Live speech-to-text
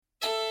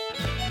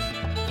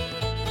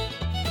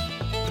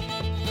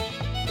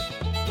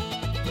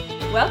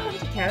Welcome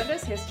to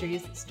Canada's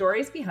History's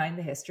Stories Behind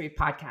the History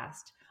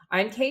podcast.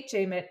 I'm Kate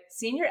Jaimet,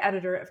 Senior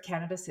Editor of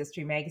Canada's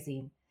History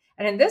magazine.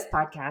 And in this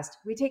podcast,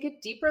 we take a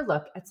deeper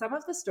look at some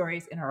of the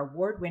stories in our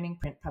award-winning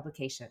print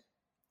publication.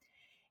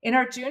 In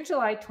our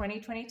June-July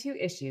 2022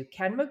 issue,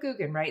 Ken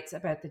McGoogan writes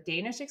about the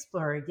Danish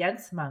explorer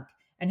Jens Munk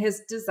and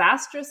his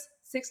disastrous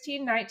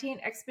 1619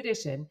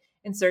 expedition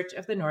in search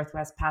of the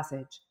Northwest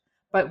Passage.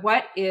 But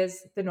what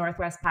is the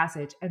Northwest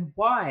Passage and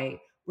why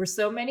were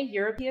so many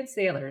European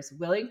sailors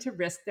willing to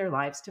risk their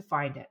lives to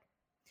find it?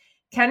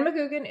 Ken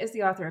McGoogan is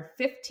the author of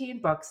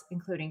 15 books,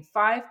 including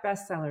 5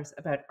 bestsellers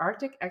about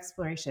Arctic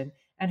exploration,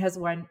 and has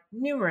won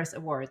numerous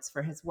awards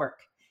for his work.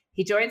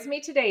 He joins me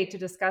today to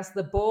discuss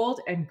the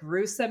bold and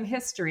gruesome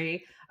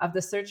history of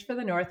the search for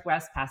the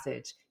Northwest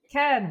Passage.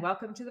 Ken,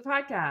 welcome to the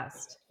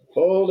podcast.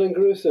 Bold and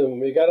gruesome.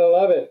 We gotta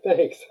love it.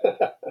 Thanks.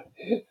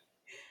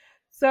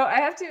 So I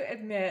have to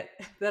admit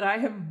that I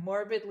am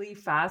morbidly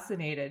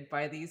fascinated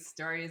by these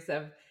stories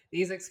of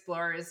these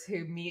explorers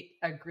who meet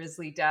a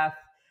grisly death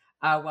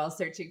while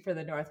searching for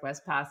the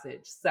Northwest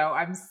Passage. So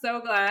I'm so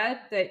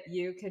glad that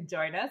you can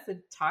join us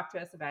and talk to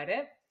us about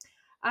it.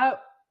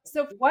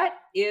 So what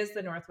is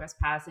the Northwest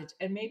Passage?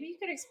 And maybe you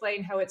could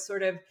explain how it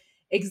sort of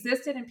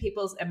existed in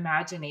people's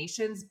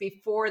imaginations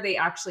before they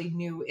actually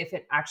knew if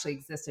it actually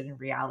existed in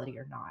reality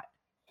or not.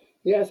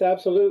 Yes,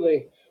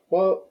 absolutely.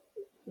 Well,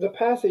 the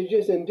passage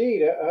is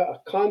indeed a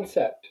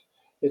concept.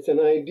 It's an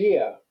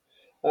idea.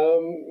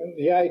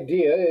 The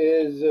idea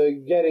is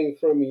getting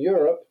from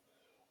Europe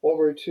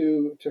over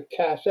to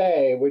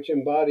Cathay, which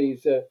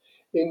embodies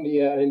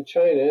India and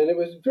China. And it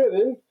was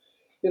driven,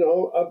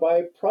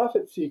 by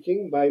profit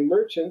seeking, by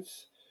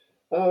merchants,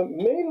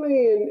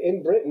 mainly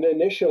in Britain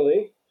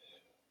initially,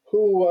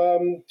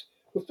 who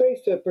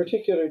faced a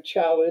particular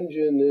challenge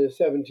in the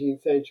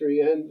 17th century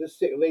and the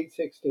late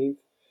 16th.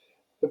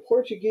 The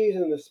Portuguese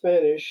and the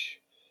Spanish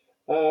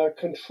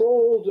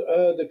controlled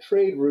the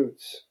trade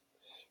routes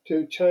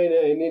to China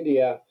and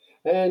India.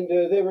 And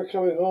they were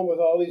coming home with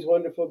all these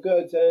wonderful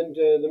goods. And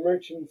the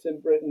merchants in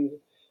Britain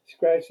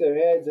scratched their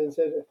heads and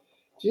said,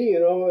 gee,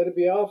 it'd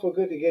be awful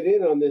good to get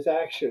in on this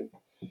action.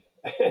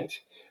 And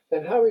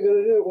how are we going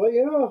to do it?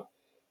 Well,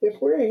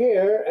 if we're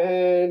here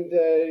and,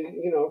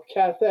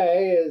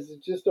 Cathay is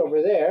just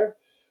over there,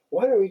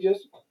 why don't we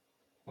just,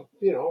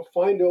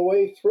 find a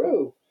way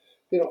through?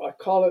 I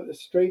call it the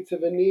Straits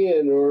of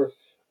Anian or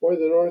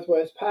the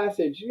Northwest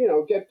Passage,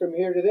 get from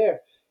here to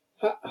there.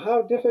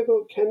 How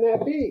difficult can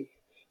that be?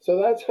 So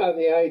that's how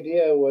the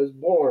idea was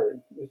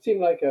born. It seemed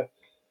like a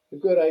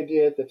good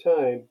idea at the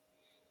time.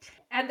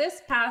 And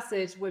this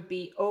passage would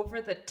be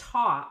over the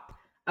top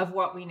of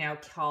what we now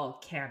call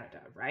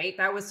Canada, right?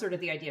 That was sort of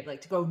the idea of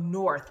to go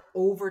north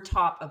over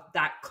top of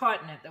that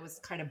continent that was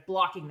kind of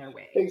blocking their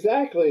way.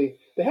 Exactly.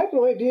 They had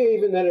no idea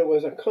even that it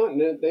was a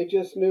continent. They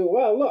just knew,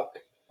 well, look,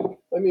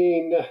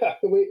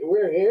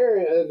 we're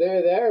here,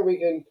 they're there.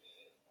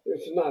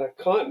 It's not a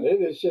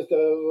continent. It's just a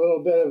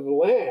little bit of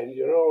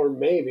land, or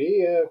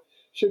maybe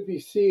should be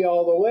sea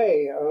all the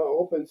way,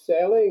 open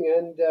sailing,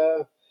 and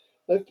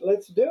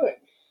let's do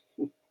it.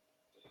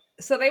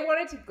 So they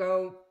wanted to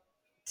go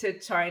to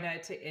China,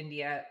 to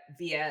India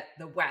via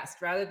the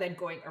west, rather than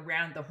going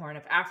around the Horn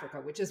of Africa,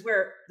 which is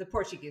where the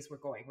Portuguese were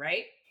going,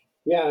 right?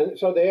 Yeah,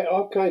 so they had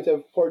all kinds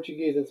of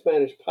Portuguese and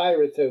Spanish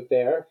pirates out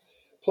there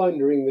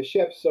plundering the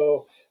ships.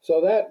 So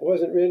that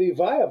wasn't really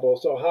viable.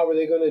 So how are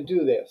they going to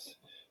do this?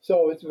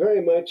 So it's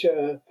very much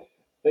a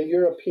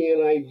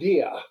European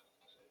idea,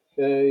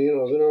 the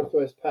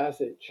Northwest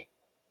Passage.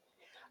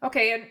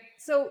 Okay, and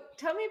so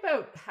tell me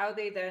about how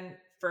they then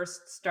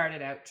first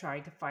started out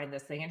trying to find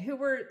this thing, and who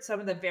were some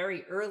of the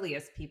very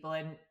earliest people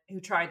and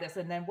who tried this,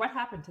 and then what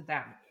happened to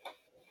them?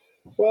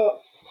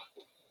 Well,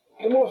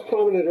 the most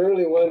prominent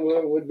early one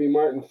would be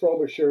Martin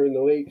Frobisher in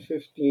the late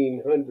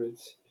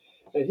 1500s,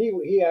 and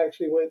he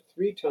actually went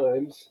 3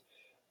 times.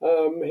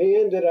 He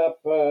ended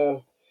up,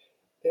 they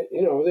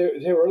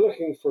were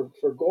looking for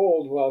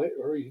gold. Well,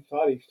 or he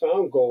thought he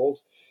found gold.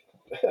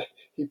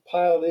 He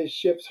piled his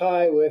ships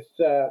high with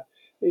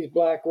these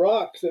black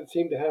rocks that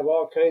seemed to have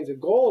all kinds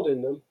of gold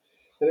in them.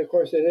 And of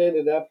course, it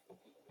ended up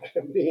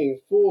being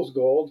fool's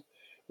gold,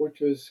 which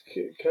was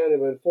kind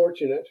of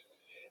unfortunate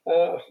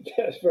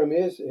from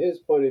his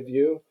point of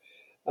view.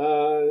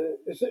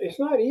 It's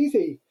not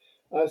easy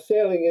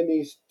sailing in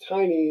these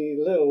tiny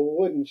little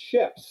wooden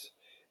ships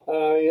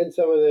in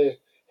some of the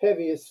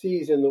heaviest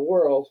seas in the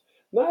world.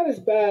 Not as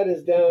bad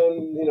as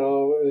down,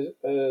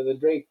 the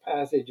Drake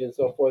Passage and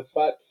so forth,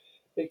 but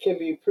it can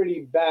be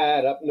pretty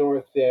bad up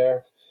north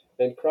there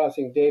and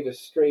crossing Davis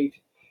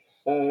Strait.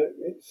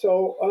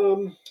 So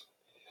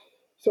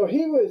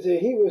he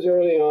was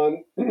early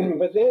on,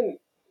 but then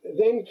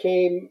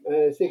came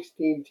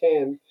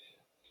 1610.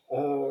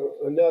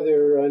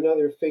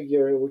 Another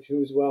figure who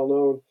was well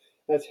known.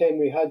 That's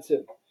Henry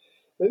Hudson.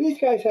 Now these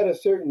guys had a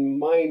certain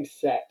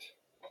mindset.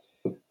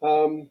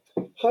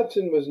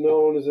 Hudson was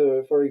known as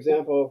for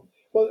example,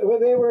 well,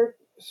 they were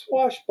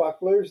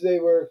swashbucklers. They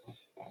were,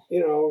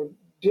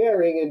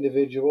 daring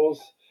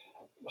individuals.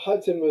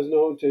 Hudson was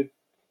known to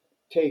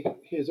take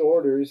his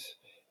orders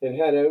and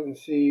head out and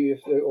see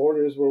if the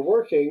orders were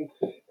working.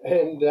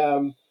 And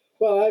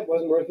well, that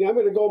wasn't working. I'm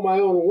going to go my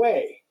own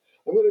way.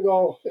 I'm going to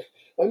go.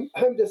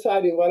 I'm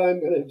deciding what I'm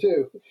going to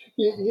do.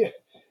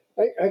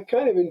 I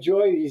kind of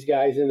enjoy these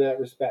guys in that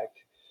respect.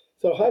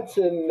 So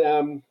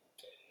Hudson,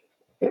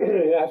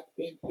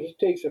 he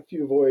takes a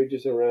few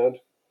voyages around,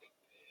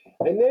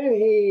 and then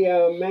he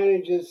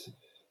manages,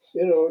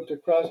 to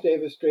cross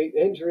Davis Strait,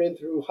 enter in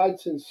through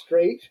Hudson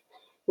Strait,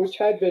 which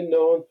had been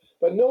known,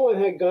 but no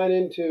one had gone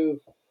into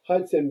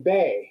Hudson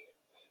Bay.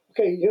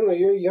 Okay,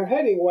 you're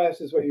heading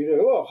west is what you're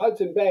doing. Oh,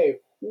 Hudson Bay.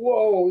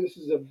 Whoa, this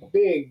is a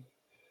big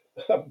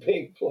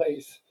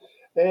place.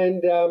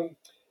 And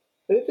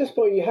at this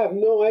point, you have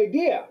no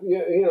idea.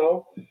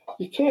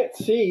 You can't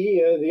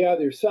see the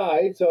other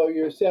side, so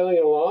you're sailing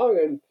along,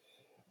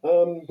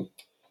 and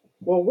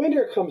well,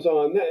 winter comes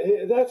on.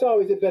 That's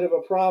always a bit of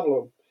a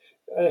problem.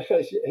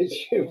 As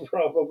you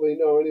probably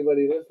know,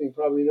 anybody listening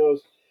probably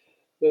knows,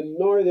 the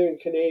northern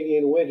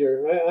Canadian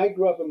winter. I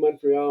grew up in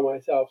Montreal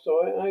myself,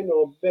 so I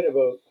know a bit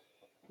about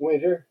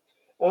winter.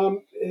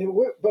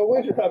 But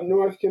winter up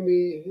north can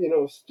be,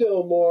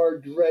 still more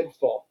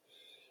dreadful.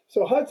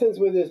 So Hudson's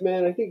with his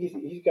men. I think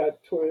he's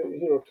got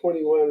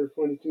 21 or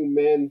 22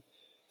 men.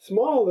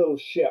 Small little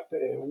ship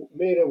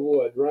made of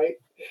wood, right?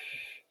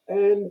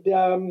 And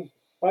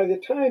by the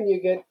time you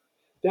get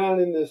down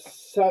in the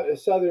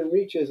southern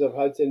reaches of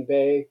Hudson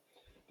Bay,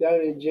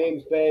 down in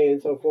James Bay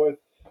and so forth,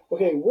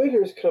 okay,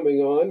 winter's coming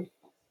on,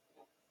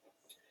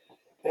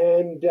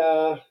 and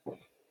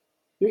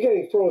you're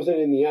getting frozen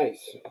in the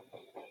ice.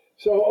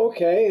 So,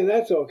 okay,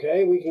 that's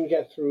okay. We can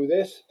get through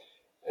this.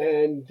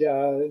 And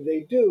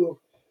they do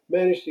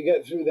manage to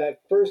get through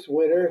that first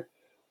winter,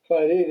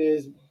 but it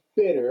is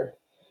bitter.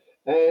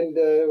 And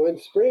when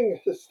spring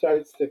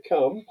starts to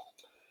come,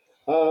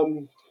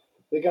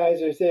 the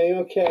guys are saying,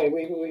 okay,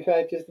 we've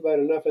had just about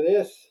enough of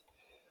this.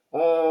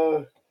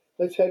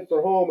 Let's head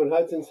for home. And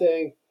Hudson's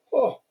saying,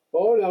 oh,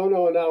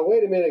 no, now,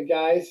 wait a minute,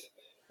 guys.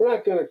 We're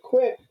not going to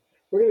quit.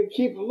 We're going to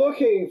keep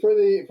looking for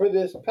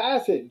this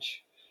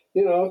passage,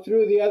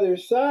 through the other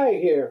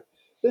side here.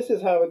 This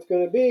is how it's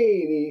going to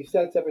be. And he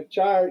sets up a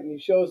chart and he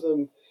shows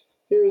them,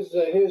 here's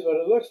what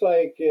it looks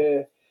like.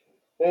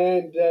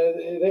 And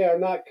they are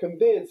not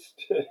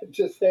convinced,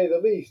 to say the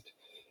least.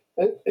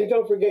 And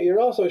don't forget,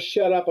 you're also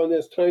shut up on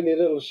this tiny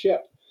little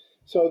ship.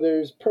 So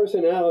there's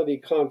personality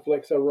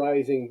conflicts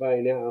arising by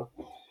now.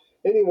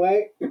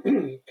 Anyway,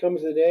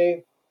 comes the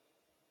day,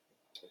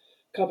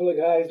 a couple of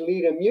guys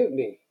lead a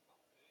mutiny.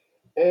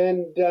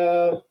 And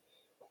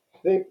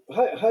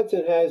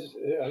Hudson has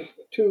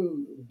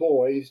two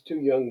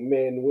young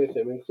men with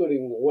him,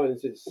 including one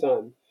is his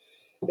son.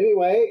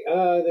 Anyway,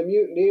 the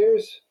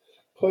mutineers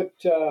put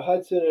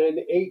Hudson and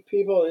 8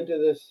 people into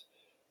this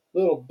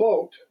little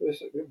boat,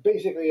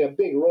 basically a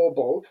big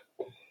rowboat,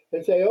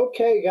 and say,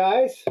 okay,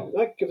 guys,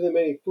 not give them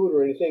any food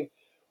or anything.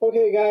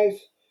 Okay,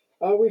 guys,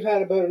 we've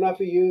had about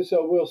enough of you,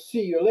 so we'll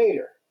see you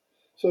later.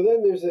 So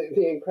then there's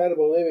the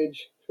incredible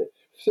image,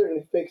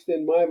 certainly fixed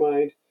in my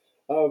mind,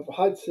 of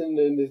Hudson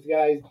and his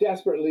guys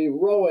desperately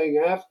rowing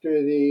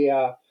after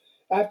the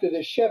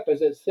ship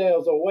as it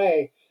sails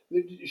away.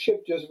 The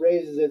ship just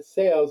raises its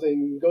sails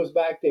and goes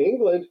back to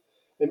England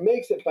and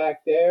makes it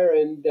back there.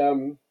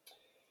 And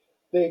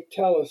they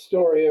tell a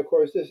story. Of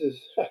course,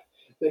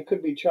 they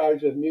could be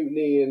charged with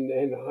mutiny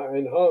and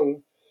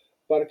hung.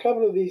 But a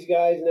couple of these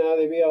guys now,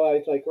 they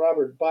realize, like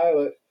Robert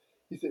Bylot,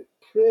 he's a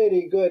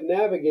pretty good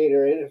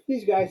navigator. And if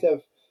these guys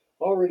have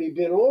already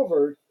been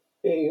over,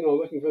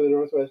 looking for the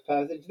Northwest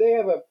Passage, they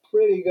have a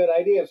pretty good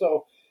idea.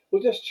 So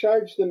we'll just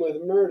charge them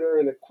with murder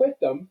and acquit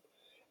them,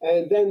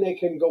 and then they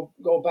can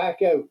go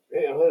back out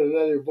on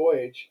another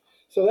voyage.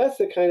 So that's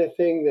the kind of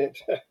thing that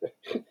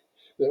that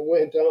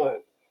went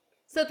on.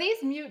 So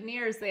these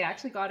mutineers, they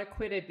actually got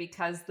acquitted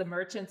because the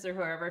merchants or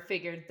whoever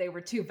figured they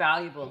were too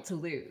valuable to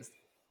lose.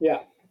 Yeah.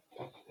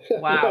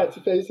 Wow. That's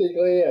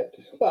basically it.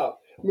 Well,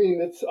 I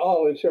mean, it's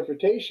all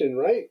interpretation,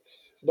 right?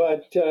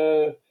 But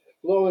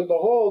lo and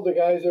behold, the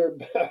guys are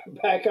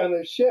back on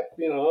a ship,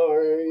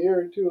 or a year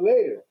or two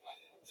later.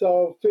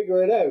 So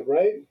figure it out,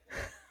 right?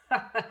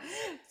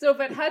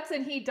 But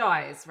Hudson, he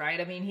dies, right?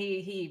 I mean,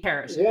 he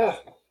perishes. Yeah,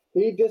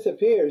 he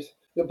disappears.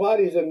 The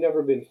bodies have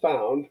never been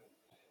found.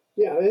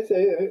 Yeah, it's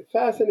a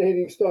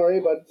fascinating story,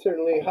 but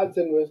certainly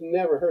Hudson was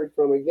never heard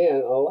from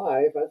again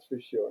alive, that's for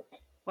sure.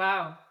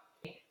 Wow.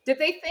 Did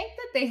they think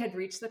that they had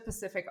reached the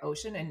Pacific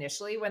Ocean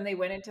initially when they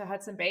went into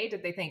Hudson Bay?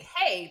 Did they think,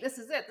 hey, this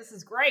is it, this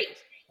is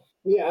great?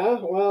 Yeah,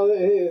 well,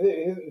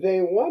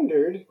 they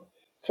wondered,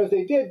 because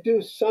they did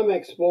do some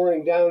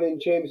exploring down in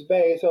James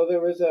Bay, so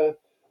there was a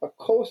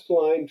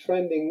coastline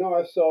trending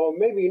north, so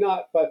maybe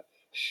not, but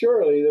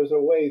surely there's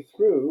a way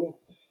through,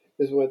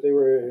 is what they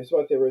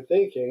were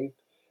thinking.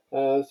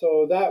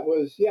 So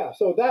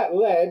that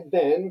led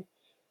then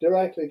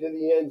directly to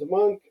the Jens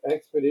Monk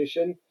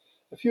expedition.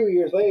 A few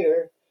years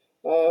later,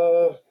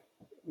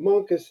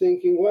 Monk is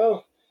thinking,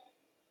 well,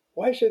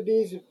 why should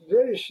these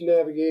British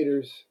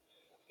navigators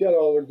get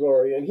all the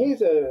glory? And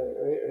he's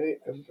a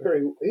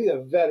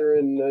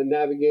veteran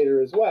navigator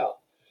as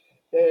well.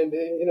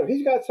 And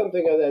he's got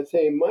something of that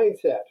same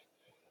mindset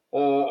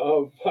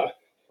of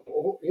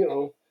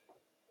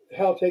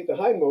hell take the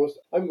hindmost.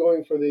 I'm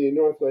going for the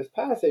Northwest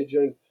Passage,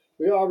 and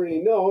we already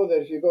know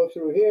that if you go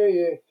through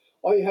here,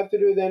 all you have to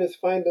do then is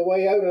find the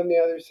way out on the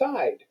other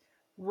side.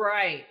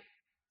 Right.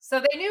 So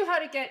they knew how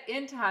to get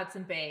into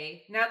Hudson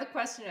Bay. Now the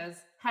question is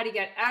how to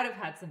get out of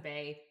Hudson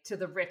Bay to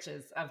the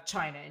riches of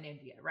China and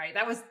India, right?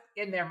 That was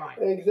in their mind.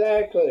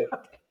 Exactly.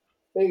 Okay.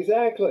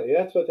 Exactly.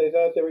 That's what they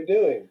thought they were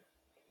doing.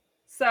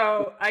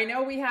 So I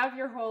know we have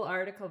your whole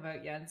article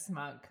about Jens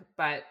Monk,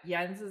 but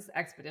Jens's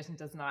expedition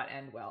does not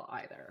end well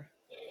either.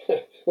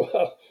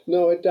 Well,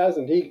 no, it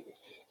doesn't. He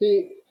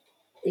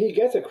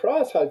gets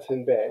across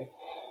Hudson Bay,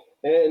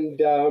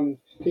 and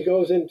he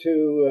goes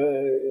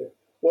into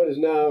what is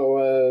now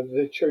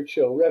the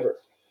Churchill River.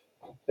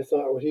 That's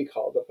not what he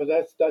called it, but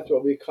that's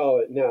what we call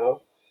it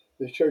now,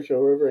 the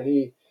Churchill River. And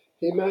he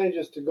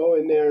manages to go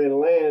in there and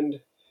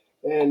land,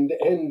 and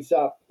ends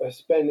up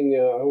spending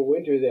a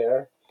winter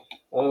there.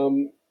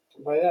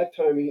 By that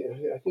time,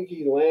 I think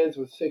he lands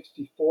with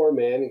 64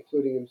 men,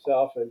 including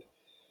himself, and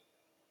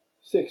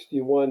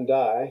 61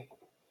 die.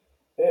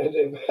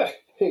 And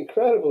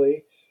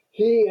incredibly,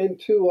 he and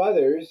two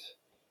others,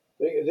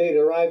 they'd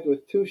arrived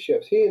with two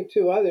ships. He and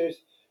two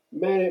others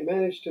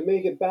managed to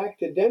make it back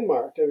to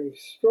Denmark. An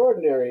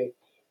extraordinary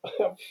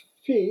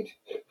feat,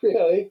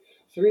 really.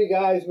 Three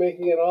guys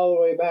making it all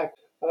the way back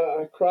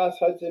across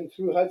Hudson,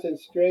 through Hudson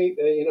Strait,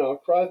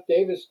 across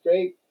Davis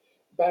Strait,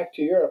 back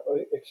to Europe.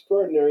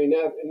 Extraordinary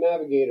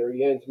navigator,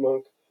 Jens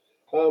Monk.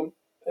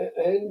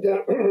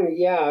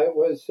 Yeah, it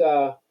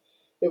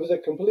was a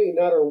complete and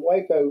utter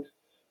wipeout.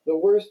 The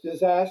worst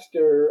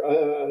disaster,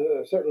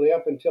 certainly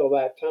up until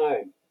that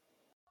time.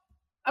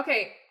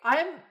 Okay,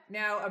 I'm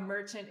now a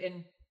merchant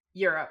in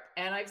Europe,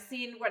 and I've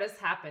seen what has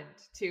happened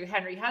to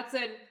Henry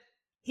Hudson.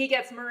 He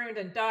gets marooned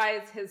and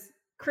dies. His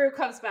crew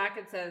comes back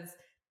and says,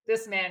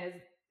 "This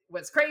man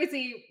was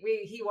crazy.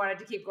 He wanted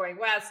to keep going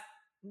west.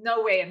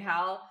 No way in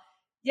hell."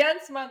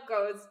 Jens Monk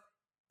goes,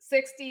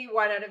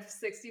 61 out of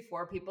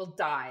 64 people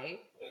die.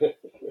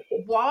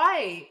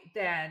 Why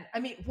then? I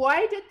mean,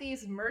 why did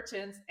these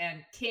merchants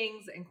and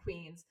kings and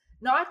queens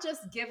not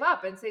just give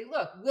up and say,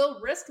 "Look,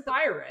 we'll risk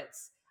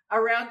pirates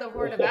around the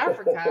Horn of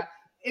Africa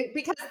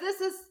because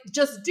this is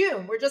just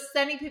doom. We're just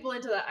sending people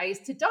into the ice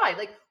to die."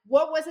 Like,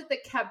 what was it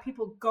that kept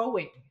people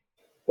going?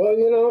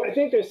 Well, I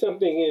think there's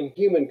something in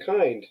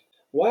humankind.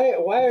 Why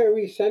are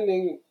we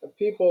sending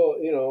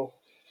people,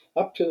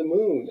 up to the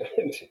moon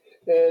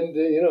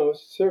and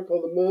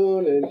circle the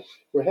moon, and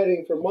we're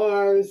heading for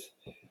Mars?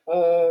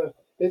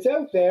 It's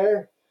out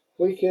there.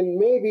 We can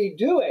maybe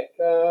do it,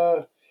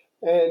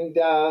 and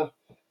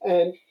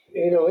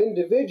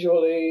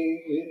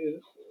individually,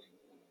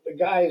 the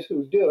guys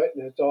who do it,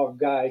 and it's all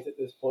guys at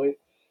this point,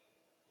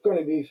 going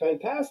to be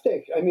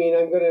fantastic. I mean,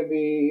 I'm going to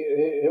be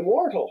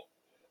immortal.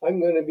 I'm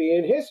going to be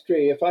in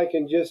history if I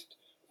can just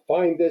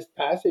find this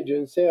passage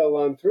and sail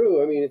on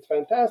through. I mean, it's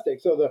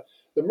fantastic. So the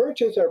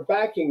merchants are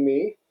backing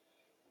me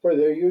for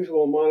their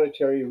usual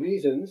monetary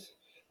reasons,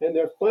 and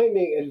they're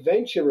finding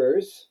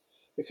adventurers,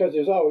 because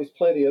there's always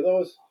plenty of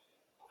those,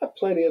 not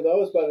plenty of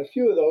those, but a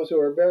few of those who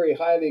are very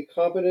highly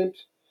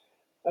competent,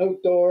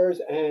 outdoors,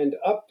 and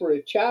up for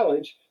a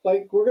challenge.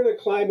 Like, we're going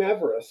to climb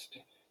Everest.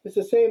 It's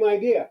the same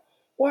idea.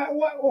 Why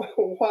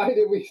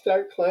did we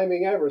start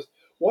climbing Everest?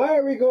 Why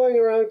are we going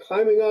around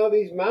climbing all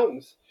these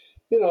mountains?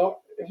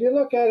 If you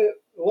look at it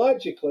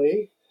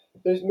logically,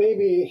 it's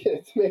maybe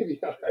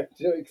hard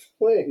to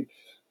explain,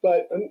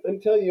 but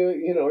until you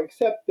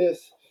accept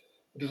this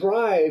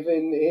drive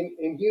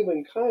in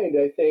humankind,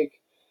 I think,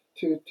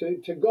 to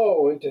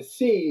go and to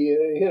see,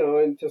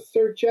 and to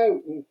search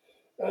out, and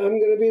I'm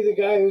going to be the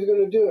guy who's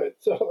going to do it.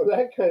 So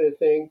that kind of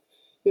thing,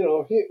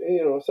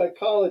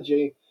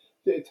 psychology.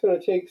 It's going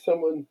to take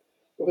someone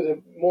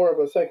with more of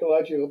a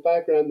psychological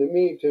background than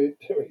me to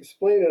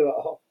explain it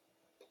all.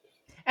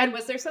 And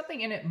was there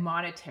something in it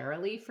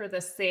monetarily for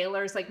the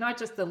sailors? Like, not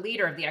just the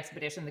leader of the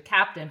expedition, the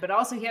captain, but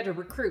also he had to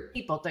recruit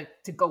people to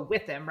go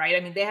with him, right?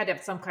 I mean, they had to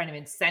have some kind of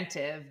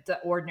incentive, the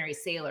ordinary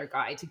sailor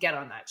guy, to get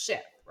on that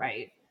ship,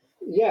 right?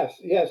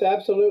 Yes,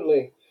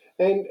 absolutely.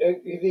 And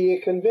the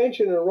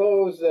convention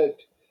arose that,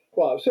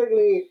 well,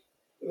 certainly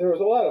there was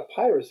a lot of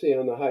piracy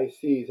on the high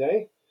seas,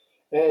 eh?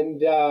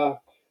 And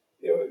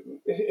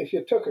if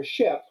you took a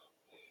ship,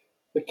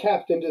 the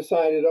captain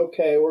decided,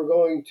 okay, we're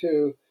going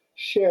to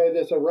share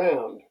this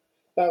around.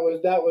 That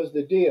was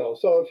the deal.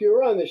 So if you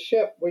were on the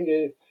ship when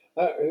you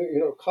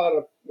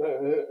caught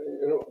an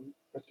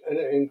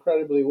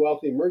incredibly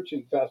wealthy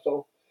merchant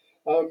vessel,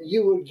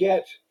 you would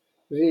get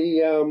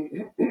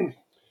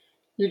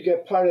you'd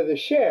get part of the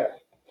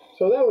share.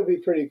 So that would be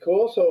pretty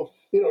cool. So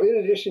in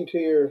addition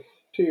to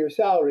your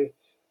salary,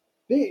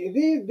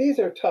 these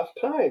are tough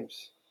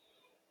times.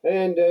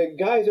 And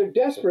guys are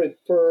desperate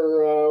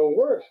for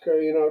work,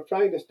 or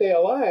trying to stay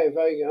alive.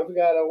 I've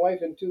got a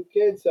wife and two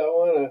kids. So I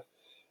want to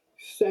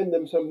send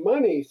them some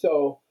money.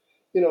 So,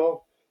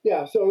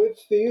 yeah. So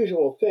it's the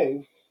usual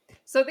thing.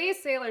 So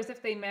these sailors,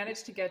 if they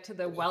managed to get to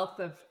the wealth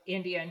of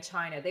India and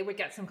China, they would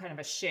get some kind of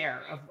a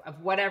share of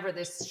whatever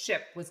this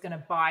ship was going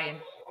to buy and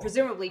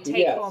presumably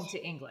take home Yes,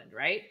 to England,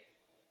 right?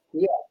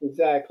 yeah,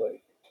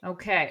 exactly.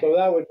 Okay, So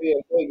that would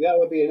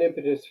be an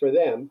impetus for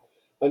them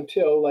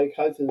until, like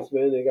Hudson's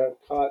men, they got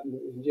caught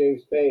in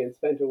James Bay and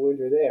spent a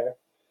winter there.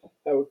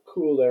 That would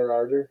cool their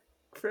ardor.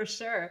 for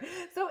sure.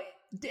 So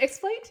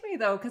explain to me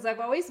though, because I've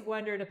always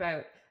wondered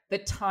about the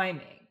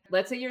timing.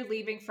 Let's say you're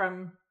leaving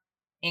from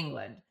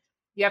England.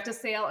 You have to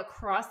sail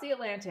across the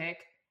Atlantic.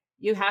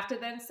 You have to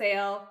then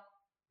sail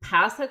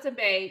past Hudson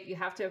Bay. You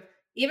have to,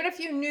 even if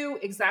you knew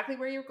exactly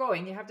where you're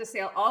going, you have to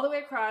sail all the way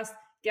across,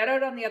 get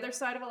out on the other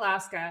side of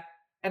Alaska,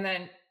 and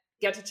then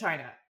get to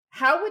China.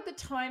 How would the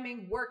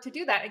timing work to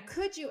do that? And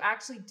could you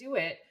actually do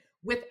it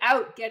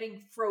without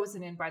getting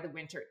frozen in by the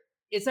winter?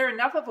 Is there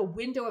enough of a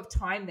window of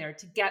time there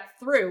to get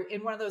through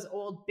in one of those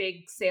old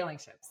big sailing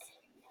ships?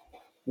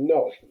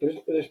 No,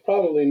 there's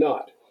probably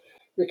not.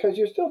 Because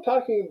you're still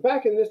talking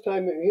back in this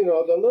time,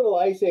 the little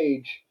ice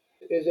age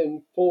is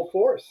in full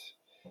force.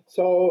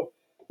 So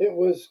it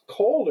was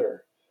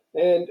colder.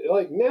 And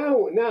like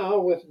now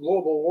with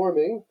global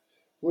warming,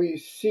 we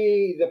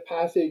see the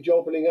passage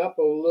opening up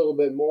a little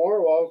bit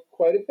more, well,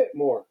 quite a bit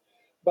more.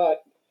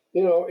 But,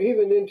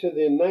 even into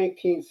the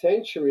 19th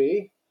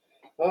century,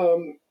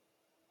 um,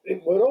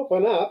 it would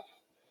open up,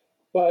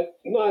 but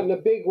not in a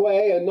big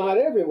way and not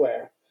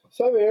everywhere.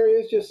 Some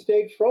areas just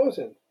stayed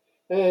frozen.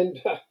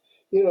 And,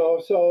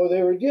 so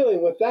they were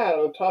dealing with that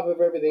on top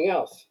of everything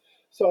else.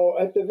 So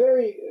at the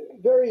very,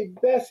 very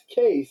best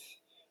case,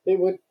 it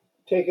would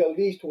take at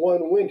least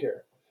one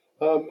winter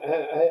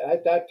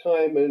at that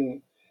time.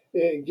 And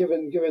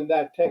given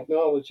that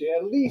technology,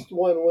 at least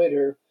one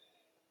winter,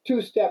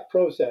 two-step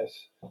process.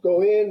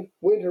 Go in,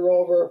 winter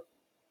over,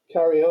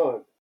 carry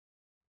on.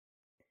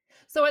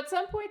 So at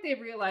some point they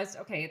realized,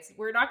 okay,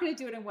 we're not going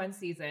to do it in one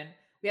season.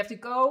 We have to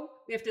go,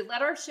 we have to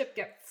let our ship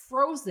get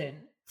frozen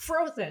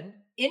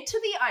into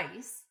the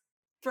ice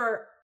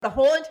for the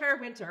whole entire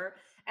winter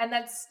and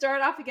then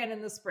start off again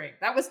in the spring.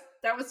 That was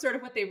sort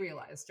of what they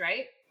realized,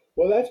 right?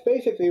 Well, that's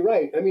basically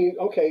right. I mean,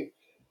 okay,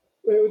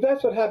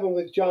 that's what happened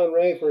with John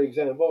Ray, for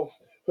example,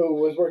 who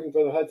was working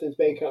for the Hudson's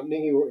Bay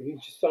Company. He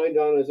just signed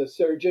on as a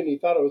surgeon. He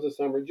thought it was a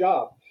summer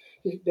job.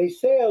 They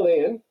sail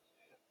in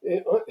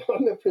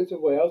on the Prince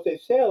of Wales. They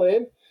sail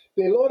in,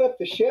 they load up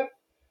the ship,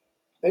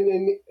 and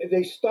then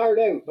they start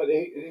out. But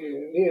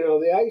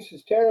the ice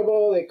is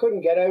terrible. They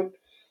couldn't get out.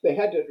 They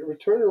had to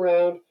return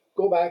around,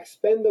 go back,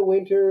 spend the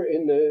winter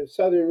in the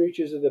southern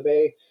reaches of the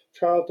bay,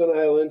 Charlton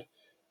Island,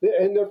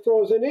 and they're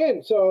frozen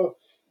in. So,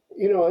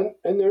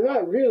 and they're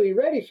not really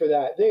ready for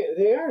that.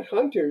 They aren't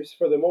hunters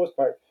for the most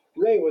part.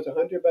 Ray was a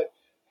hunter, but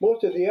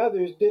most of the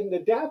others didn't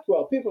adapt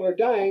well. People are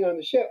dying on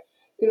the ship.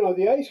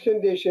 The ice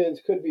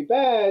conditions could be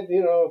bad,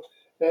 and,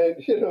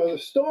 the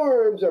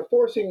storms are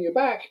forcing you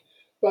back.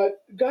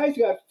 But guys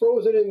got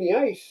frozen in the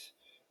ice,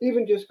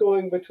 even just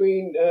going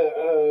between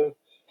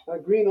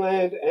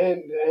Greenland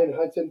and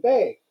Hudson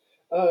Bay.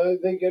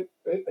 They get,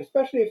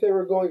 especially if they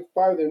were going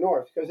farther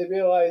north, because they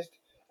realized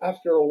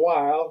after a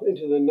while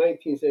into the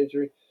 19th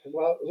century,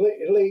 well,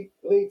 late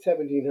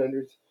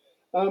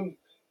 1700s,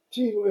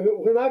 gee,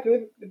 we're not going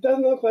to, it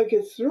doesn't look like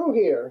it's through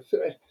here.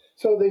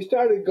 So they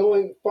started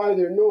going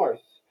farther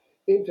north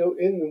in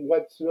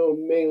what's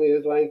known mainly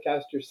as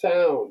Lancaster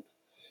Sound.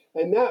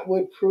 And that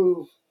would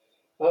prove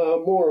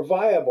more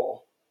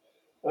viable,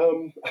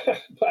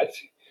 but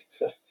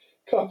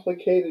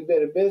complicated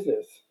bit of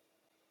business.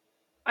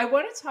 I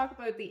want to talk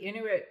about the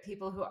Inuit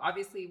people who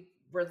obviously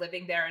were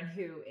living there and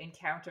who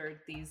encountered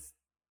these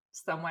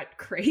somewhat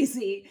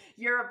crazy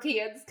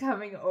Europeans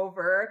coming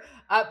over.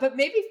 But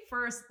maybe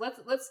first,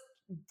 let's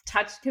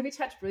touch. Can we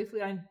touch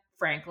briefly on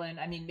Franklin?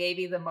 I mean,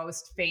 maybe the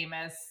most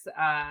famous,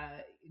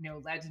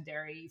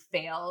 legendary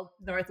failed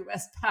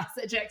Northwest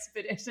Passage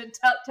expedition.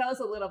 Tell us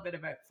a little bit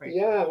about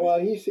Franklin. Yeah, well,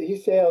 he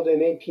sailed in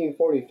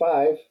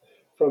 1845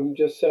 from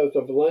just south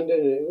of London.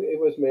 It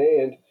was May,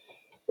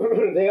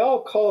 and they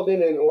all called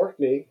in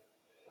Orkney,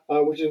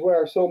 which is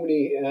where so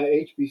many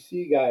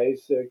HBC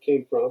guys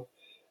came from.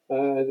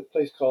 The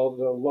place called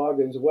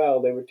Logan's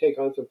Well. They would take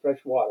on some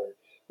fresh water.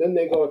 Then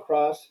they go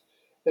across,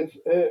 and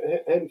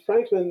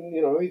Franklin,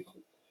 he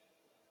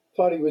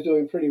thought he was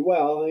doing pretty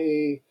well.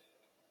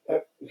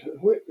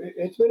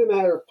 It's been a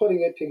matter of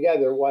putting it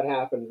together what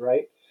happened,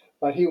 right?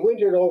 But he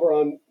wintered over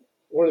on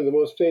one of the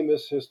most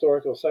famous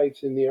historical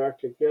sites in the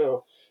Arctic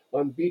now,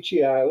 on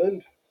Beechey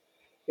Island,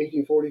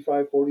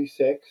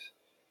 1845-46,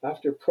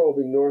 after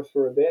probing north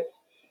for a bit.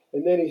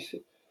 And then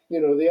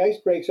the ice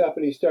breaks up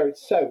and he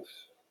starts south.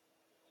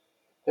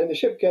 And the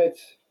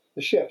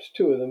ships,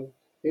 two of them,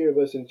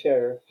 Erebus and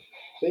Terror,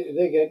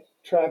 they get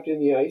trapped in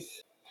the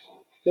ice.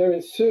 There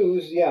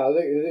ensues,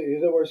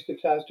 the worst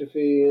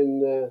catastrophe in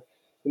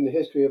the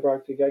history of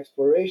Arctic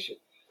exploration.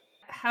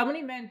 How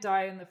many men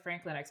die in the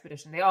Franklin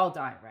expedition? They all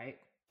die, right?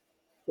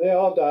 They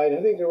all died.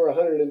 I think there were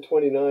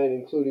 129,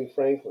 including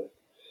Franklin.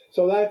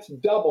 So that's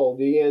double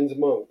the Jens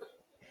Monk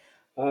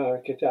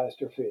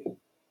catastrophe.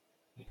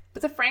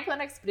 But the Franklin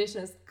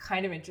expedition is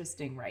kind of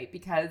interesting, right?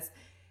 Because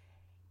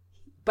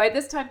By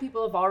this time,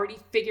 people have already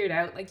figured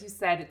out, like you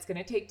said, it's going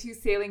to take 2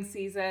 sailing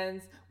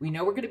seasons. We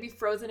know we're going to be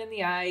frozen in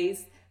the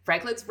ice.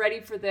 Franklin's ready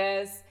for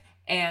this.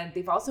 And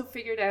they've also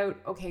figured out,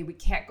 okay, we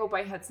can't go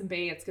by Hudson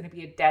Bay. It's going to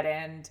be a dead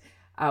end.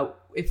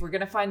 If we're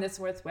going to find this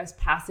Northwest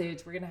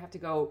Passage, we're going to have to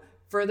go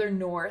further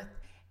north.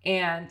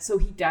 And so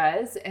he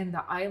does. And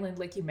the island,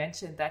 like you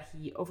mentioned, that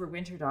he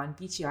overwintered on,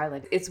 Beechey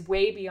Island, it's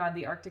way beyond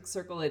the Arctic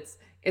Circle.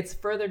 It's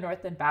further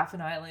north than Baffin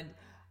Island.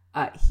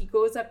 He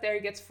goes up there,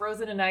 he gets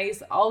frozen in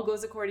ice, all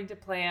goes according to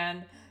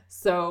plan.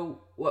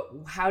 So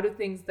how do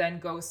things then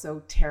go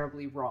so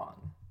terribly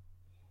wrong?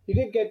 He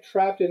did get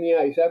trapped in the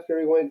ice after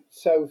he went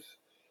south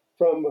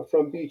from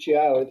Beechey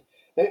Island.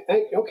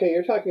 And okay,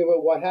 you're talking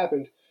about what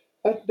happened.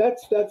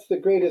 That's the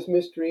greatest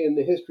mystery in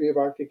the history of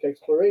Arctic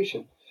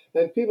exploration.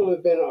 And people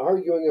have been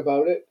arguing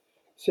about it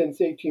since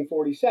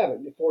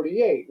 1847,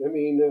 48. I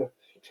mean,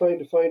 trying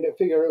to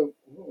figure out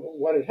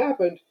what had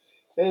happened.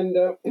 And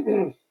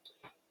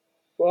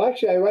well,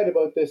 actually, I write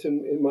about this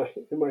in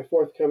my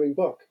forthcoming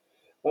book.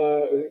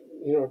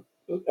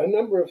 A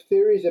number of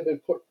theories have been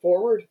put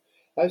forward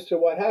as to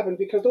what happened.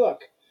 Because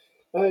look,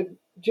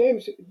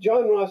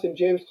 John Ross and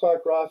James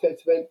Clark Ross had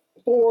spent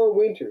 4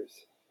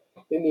 winters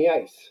in the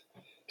ice,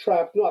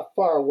 trapped not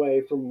far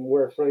away from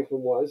where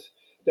Franklin was,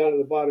 down at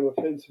the bottom of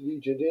Prince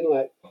Regent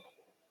Inlet.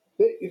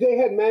 They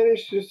had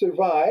managed to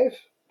survive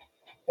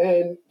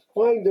and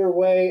find their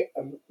way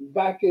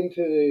back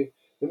into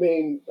the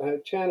main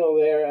channel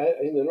there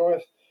in the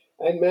north,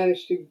 and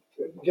managed to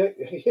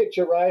hitch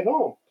a ride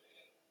home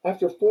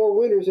after 4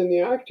 winters in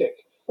the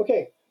Arctic.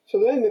 Okay, so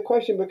then the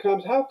question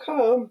becomes, how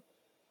come,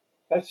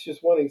 that's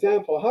just one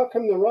example, how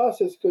come the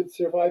Rosses could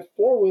survive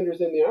 4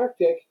 winters in the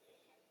Arctic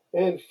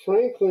and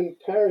Franklin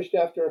perished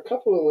after a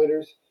couple of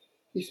winters?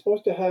 He's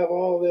supposed to have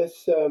all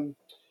this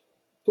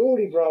food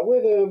he brought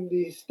with him,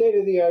 these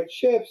state-of-the-art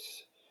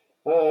ships.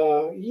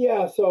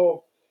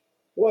 So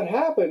what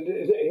happened?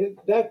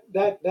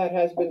 That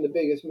has been the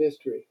biggest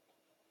mystery.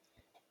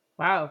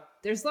 Wow,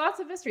 there's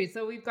lots of mysteries.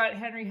 So we've got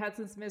Henry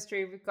Hudson's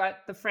mystery, we've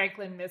got the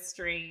Franklin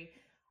mystery.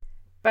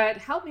 But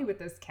help me with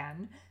this,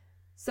 Ken.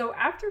 So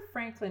after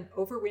Franklin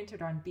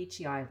overwintered on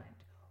Beechey Island,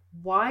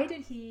 why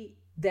did he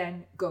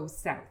then go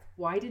south?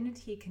 Why didn't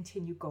he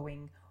continue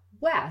going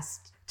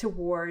west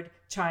toward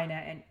China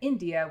and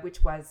India,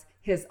 which was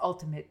his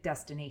ultimate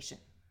destination?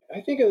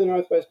 I think of the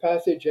Northwest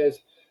Passage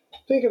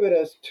think of it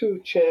as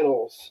 2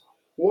 channels,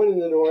 one in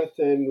the north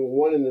and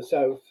one in the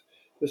south.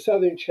 The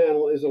southern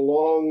channel is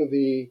along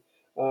the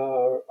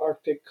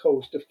Arctic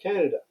coast of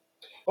Canada.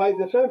 By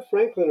the time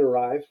Franklin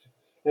arrived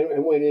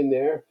and went in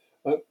there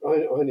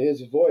on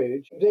his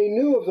voyage, they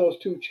knew of those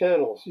 2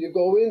 channels. You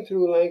go in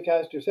through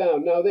Lancaster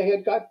Sound. Now, they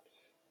had got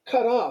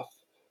cut off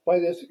by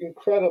this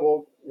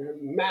incredible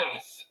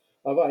mass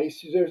of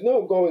ice. There's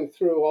no going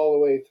through all the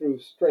way through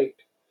straight.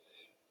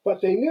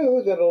 But they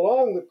knew that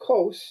along the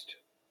coast,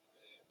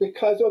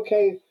 because,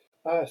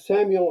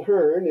 Samuel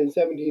Hearne in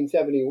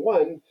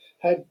 1771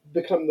 had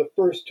become the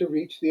first to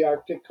reach the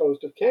Arctic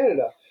coast of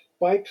Canada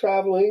by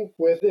traveling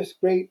with this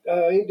great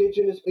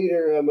indigenous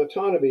leader,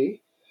 Matonabbee.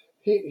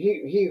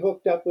 He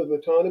hooked up with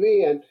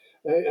Matonabbee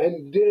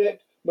and did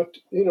it,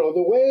 the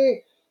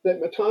way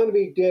that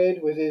Matonabbee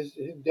did with his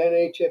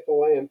Dene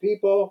Chipewyan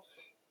people.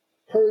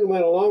 Hearne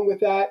went along with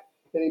that,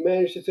 and he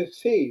managed to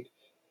succeed.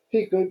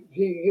 He could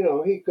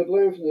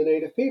learn from the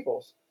native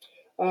peoples.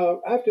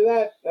 After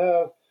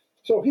that,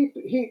 so he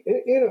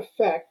in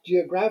effect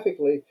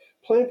geographically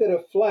planted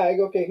a flag.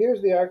 Okay,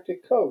 here's the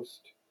Arctic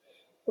coast.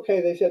 Okay,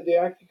 they said the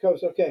Arctic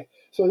coast. Okay,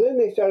 so then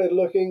they started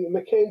looking.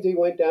 Mackenzie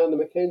went down the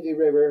Mackenzie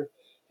River.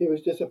 He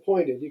was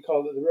disappointed. He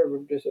called it the River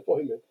of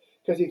Disappointment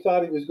because he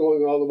thought he was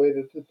going all the way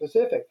to the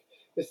Pacific.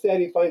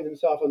 Instead, he finds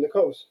himself on the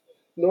coast,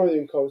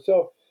 northern coast.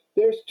 So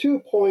there's 2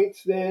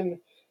 points then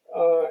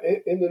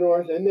in the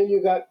north, and then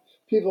you got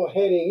people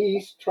heading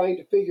east trying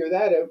to figure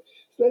that out.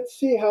 So let's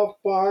see how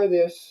far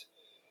this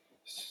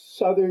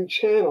southern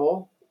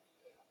channel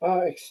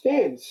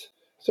extends.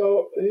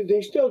 So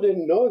they still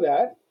didn't know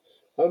that.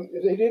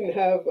 They didn't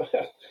have,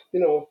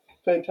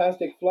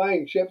 fantastic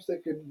flying ships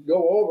that could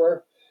go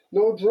over,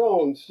 no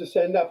drones to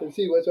send up and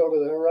see what's over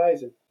the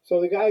horizon.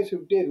 So the guys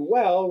who did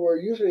well were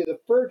usually the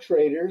fur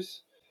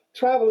traders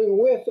traveling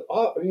with,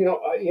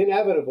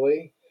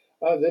 inevitably,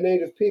 the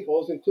native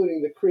peoples,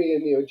 including the Cree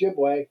and the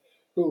Ojibwe,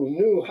 who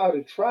knew how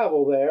to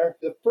travel there.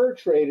 The fur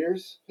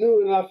traders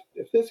knew enough,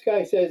 if this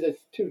guy says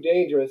it's too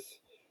dangerous,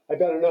 I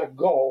better not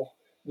go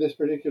this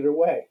particular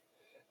way.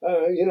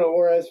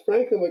 Whereas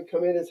Franklin would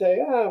come in and say,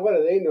 what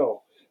do they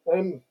know?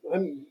 I'm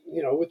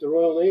with the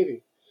Royal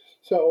Navy.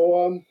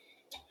 So,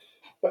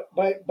 but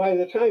by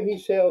the time he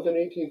sailed in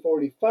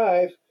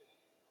 1845,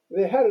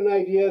 they had an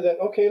idea that,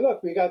 okay,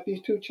 look, we got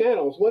these 2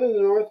 channels, one in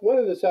the north, one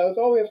in the south.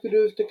 All we have to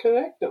do is to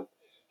connect them.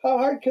 How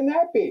hard can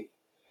that be?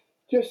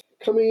 Just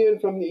coming in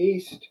from the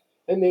east,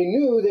 and they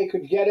knew they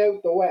could get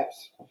out the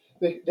west.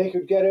 They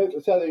could get out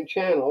the southern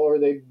channel, or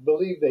they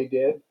believed they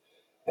did,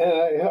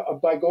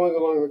 by going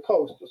along the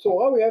coast. So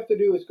all we have to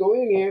do is go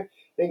in here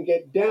and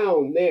get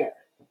down there,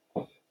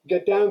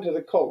 get down to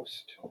the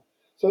coast.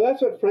 So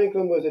that's what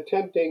Franklin was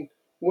attempting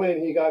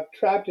when he got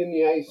trapped in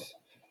the ice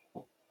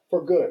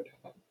for good,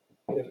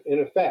 in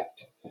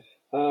effect.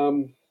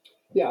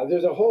 Yeah,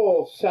 there's a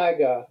whole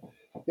saga,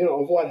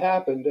 of what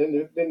happened, and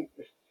there've been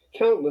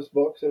countless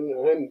books, and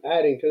I'm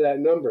adding to that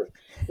number.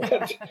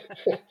 But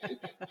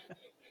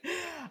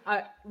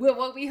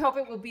well, we hope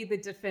it will be the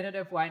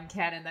definitive one,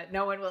 Ken, and that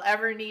no one will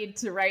ever need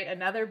to write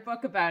another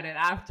book about it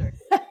after.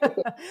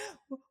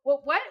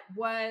 Well, what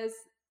was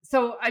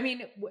so? I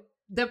mean,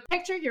 the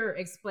picture you're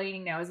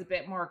explaining now is a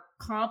bit more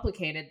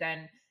complicated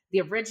than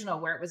the original,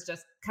 where it was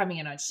just coming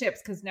in on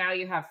ships. Because now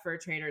you have fur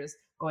traders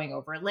going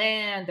over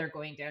land; they're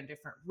going down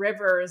different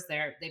rivers.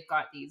 They've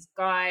got these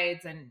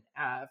guides and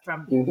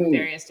from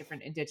various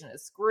different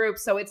indigenous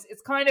groups. So it's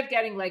kind of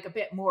getting like a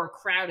bit more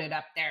crowded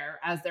up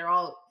there, as they're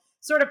all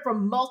sort of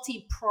from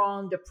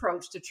multi-pronged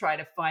approach to try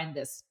to find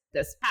this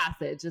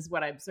passage, is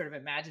what I'm sort of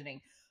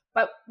imagining.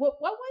 But what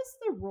was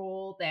the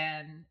role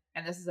then,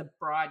 and this is a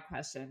broad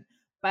question,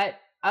 but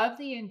of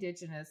the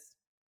indigenous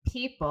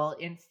people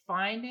in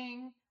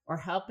finding or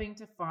helping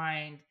to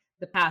find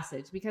the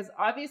passage? Because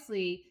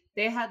obviously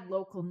they had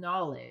local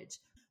knowledge,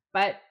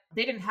 but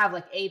they didn't have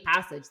like a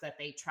passage that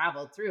they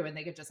traveled through and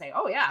they could just say,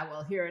 oh yeah,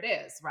 well, here it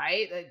is,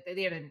 right? They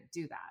didn't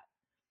do that.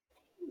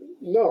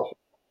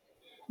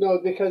 No,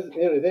 because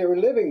they were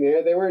living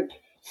there. They weren't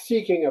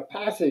seeking a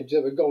passage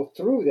that would go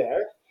through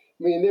there.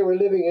 I mean, they were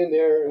living in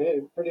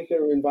their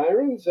particular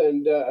environs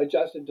and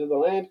adjusted to the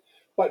land.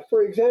 But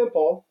for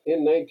example,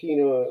 in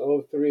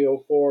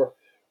 1903-04,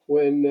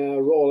 when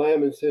Roald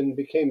Amundsen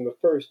became the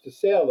first to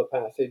sail the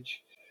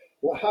passage,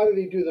 well, how did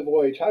he do the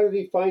voyage? How did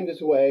he find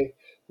his way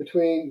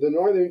between the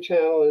Northern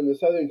Channel and the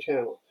Southern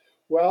Channel?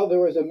 Well, there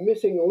was a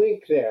missing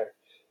link there.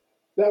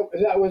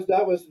 That was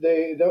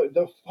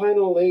the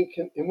final link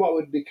in what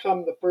would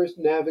become the first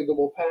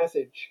navigable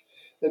passage.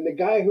 And the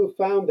guy who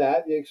found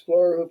that, the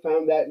explorer who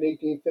found that in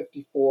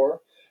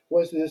 1854,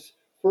 was this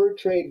fur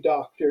trade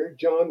doctor,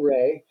 John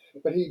Ray,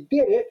 but he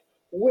did it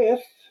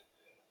with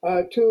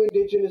two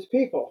indigenous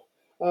people,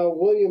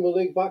 William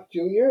Oligbuck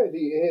Jr.,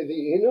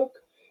 the Inuk,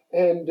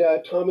 and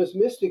Thomas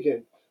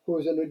Mistigan, who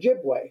was an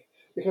Ojibwe.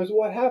 Because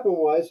what happened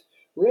was,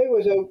 Ray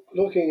was out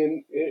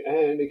looking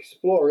and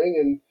exploring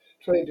and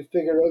trying to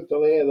figure out the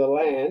lay of the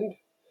land.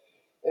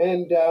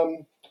 And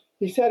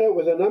he set out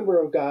with a number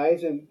of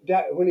guys, and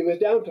when he was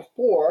down to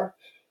 4,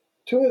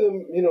 2 of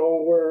them,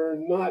 were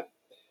not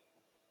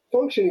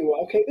functioning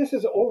well. Okay, this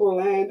is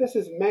overland. This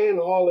is man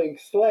hauling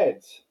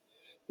sleds.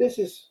 This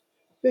is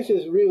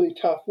really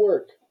tough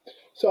work.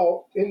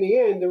 So in the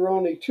end, there were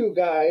only 2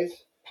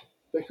 guys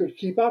that could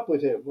keep up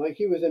with him. Like,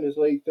 he was in his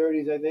late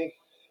 30s, I think,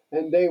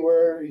 and they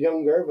were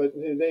younger, but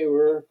they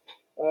were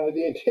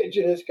the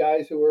indigenous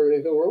guys who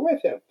were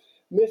with him,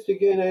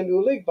 Mistigan and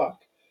Oligbuck.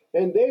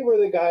 And they were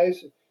the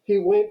guys he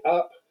went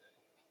up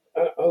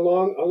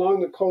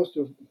along the coast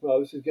of, well,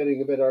 this is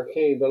getting a bit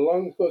arcane, but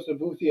along the coast of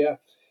Boothia,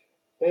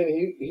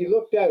 and he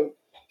looked out.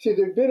 See,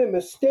 there'd been a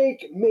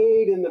mistake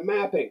made in the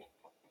mapping.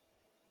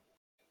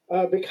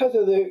 Because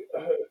of the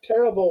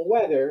terrible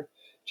weather,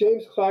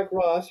 James Clark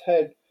Ross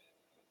had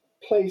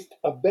placed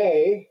a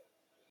bay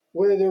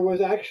where there was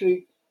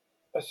actually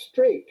a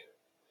strait.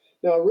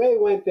 Now, Ray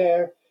went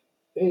there,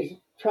 and he's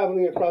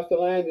traveling across the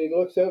land, and he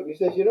looks out, and he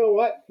says, you know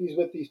what? He's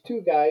with these 2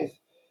 guys.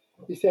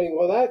 He's saying,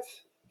 well,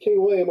 that's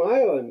King William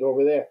Island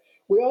over there.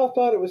 We all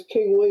thought it was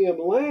King William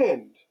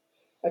Land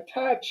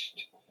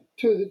attached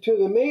to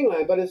the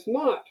mainland, but it's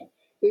not.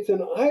 It's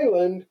an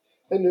island,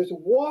 and there's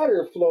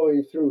water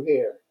flowing through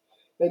here.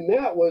 And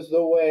that was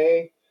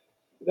the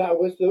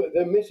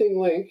missing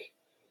link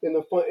in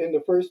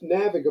the first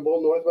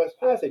navigable Northwest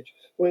Passage.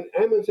 When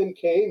Amundsen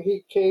came,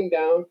 he came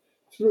down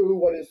through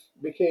what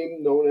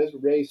became known as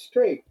Ray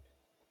Strait.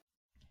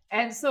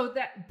 And so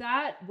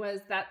that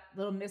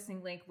little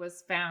missing link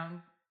was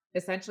found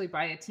essentially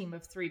by a team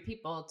of 3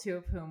 people, 2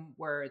 of whom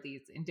were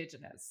these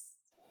indigenous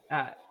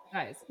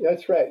guys.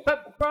 That's right.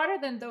 But broader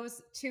than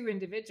those 2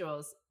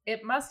 individuals,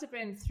 it must have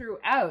been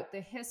throughout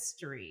the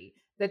history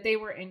that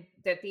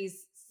that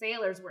these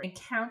sailors were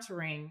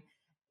encountering,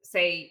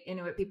 say,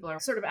 Inuit people are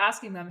sort of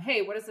asking them,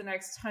 hey, what does the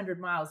next 100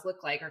 miles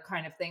look like, or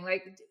kind of thing.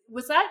 Like,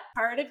 was that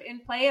part of in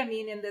play? I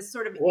mean, in this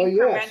sort of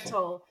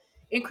incremental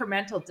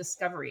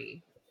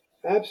discovery?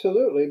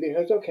 Absolutely,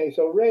 because, okay,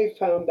 so Ray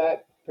found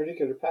that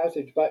particular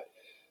passage, but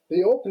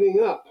the opening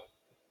up,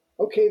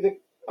 okay, the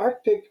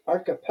Arctic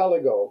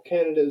archipelago,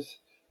 Canada's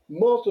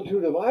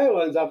multitude of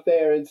islands up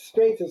there and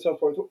straits and so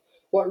forth,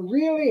 what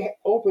really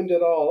opened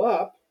it all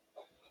up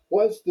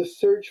was the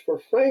search for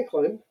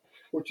Franklin,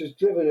 which is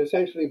driven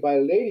essentially by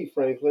Lady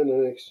Franklin,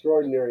 an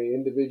extraordinary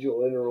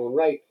individual in her own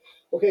right.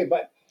 Okay,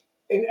 but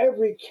in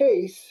every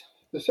case,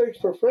 the search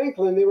for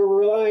Franklin, they were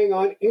relying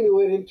on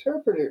Inuit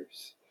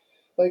interpreters,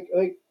 like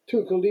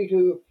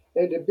Tukalitu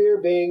and De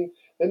Beerbing,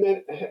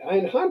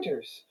 and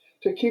hunters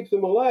to keep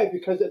them alive,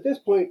 because at this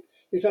point,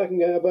 you're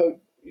talking about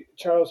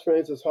Charles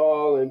Francis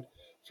Hall and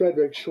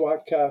Frederick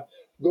Schwatka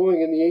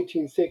going in the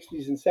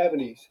 1860s and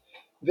 70s.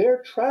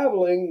 They're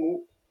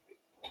traveling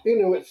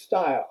Inuit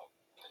style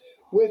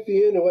with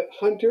the Inuit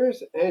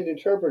hunters and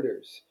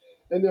interpreters.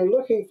 And they're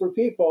looking for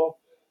people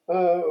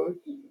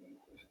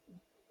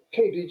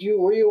Okay,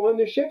 were you on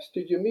the ships?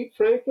 Did you meet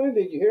Franklin?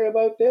 Did you hear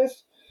about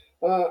this?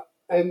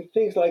 And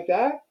things like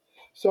that.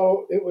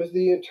 So it was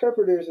the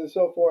interpreters and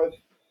so forth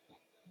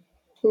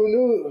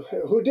who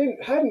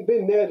hadn't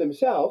been there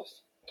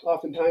themselves,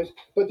 oftentimes,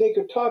 but they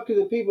could talk to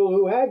the people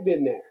who had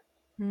been there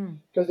Hmm.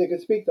 because they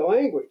could speak the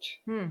language.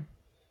 Hmm.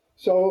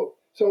 So,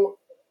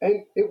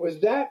 and it was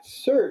that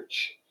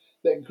search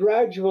that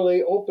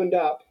gradually opened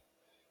up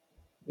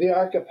the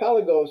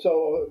archipelago.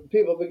 So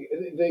people,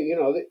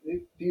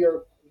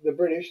 the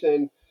British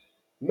then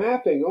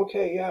mapping.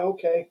 Okay, yeah,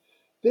 okay,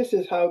 this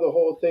is how the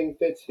whole thing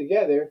fits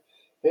together,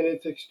 and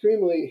it's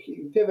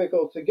extremely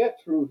difficult to get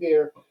through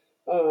here,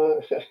 uh,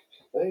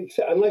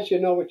 unless you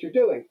know what you're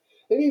doing.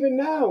 And even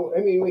now,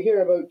 I mean, we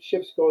hear about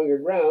ships going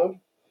aground.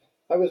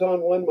 I was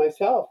on one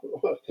myself,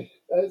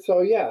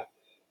 so yeah,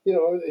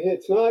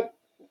 it's not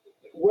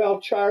well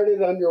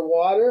charted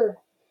underwater.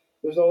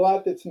 There's a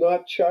lot that's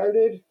not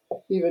charted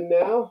even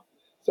now.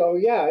 So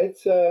yeah,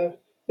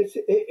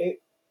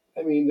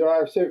 I mean, there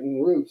are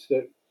certain routes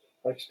that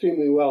are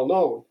extremely well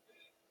known,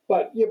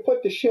 but you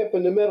put the ship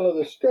in the middle of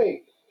the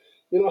strait.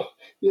 You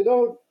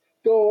don't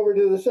go over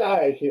to the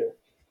side here.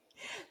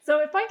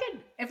 So if I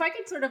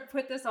could sort of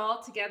put this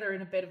all together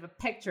in a bit of a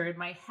picture in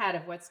my head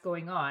of what's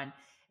going on,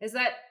 is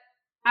that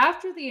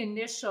after the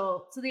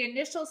initial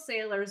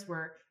sailors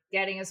were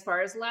getting as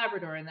far as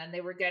Labrador, and then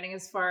they were getting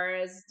as far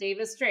as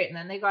Davis Strait, and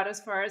then they got as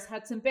far as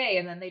Hudson Bay,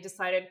 and then they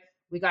decided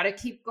we got to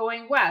keep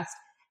going west.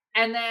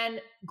 And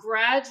then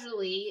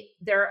gradually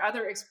there are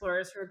other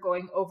explorers who are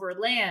going over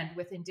land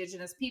with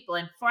indigenous people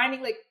and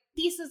finding like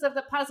pieces of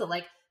the puzzle,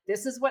 like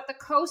this is what the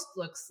coast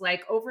looks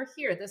like over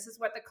here, this is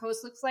what the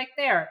coast looks like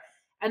there.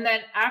 And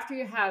then after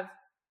you have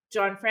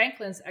John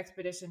Franklin's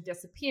expedition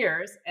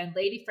disappears and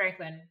Lady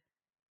Franklin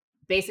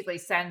basically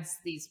sends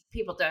these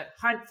people to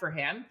hunt for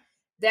him,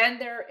 then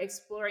they're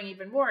exploring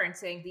even more and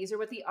saying, these are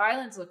what the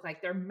islands look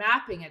like. They're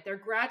mapping it. They're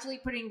gradually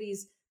putting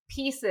these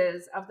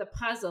pieces of the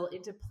puzzle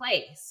into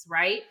place,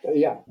 right?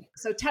 Yeah.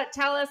 So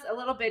tell us a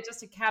little bit, just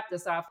to cap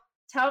this off.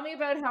 Tell me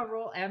about how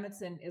Roald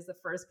Amundsen is the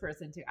first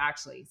person to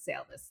actually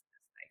sail this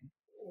thing.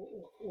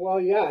 Well,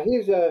 yeah,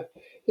 he's a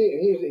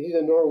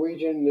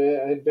Norwegian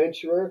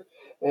adventurer,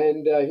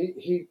 and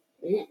he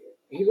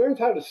learned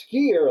how to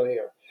ski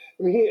earlier.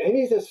 I mean,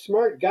 he's a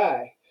smart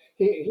guy.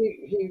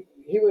 He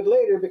would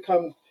later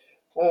become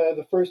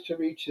the first to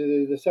reach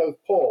the South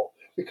Pole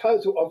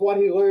because of what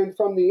he learned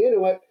from the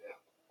Inuit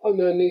on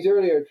these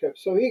earlier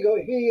trips. So he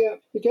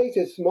takes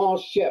his small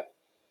ship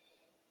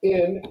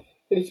in,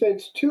 and he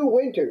spends 2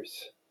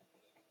 winters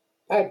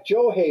at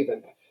Joe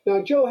Haven.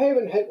 Now, Joe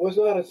Haven was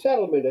not a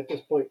settlement at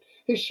this point.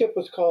 His ship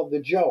was called the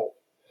Joe.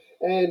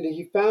 And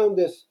he found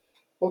this,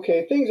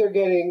 okay, things are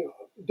getting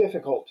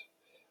difficult.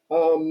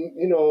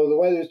 The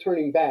weather's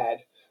turning bad.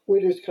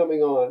 Winter's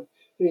coming on.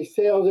 And he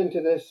sails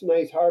into this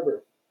nice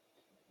harbor,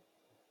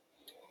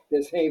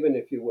 this haven,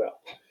 if you will.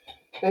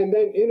 And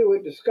then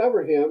Inuit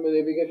discover him and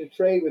they begin to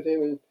trade with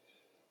him.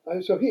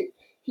 And so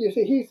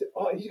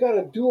he's got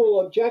a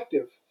dual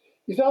objective.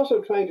 He's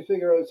also trying to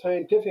figure out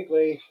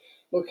scientifically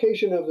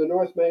location of the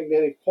North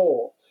Magnetic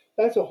Pole.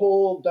 That's a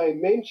whole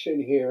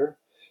dimension here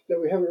that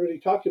we haven't really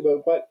talked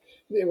about, but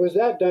it was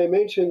that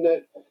dimension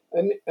that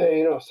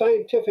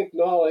scientific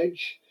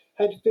knowledge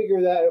had to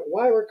figure that out.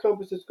 Why were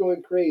compasses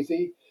going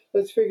crazy?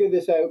 Let's figure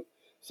this out.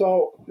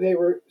 So they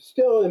were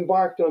still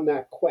embarked on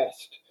that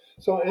quest.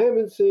 So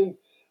Amundsen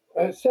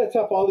sets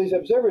up all these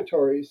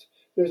observatories.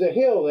 There's a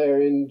hill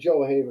there in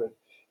Joe Haven.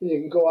 You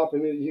can go up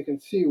and you can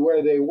see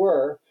where they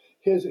were,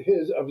 his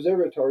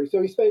observatory.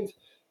 So he spends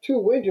 2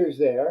 winters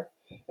there,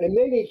 and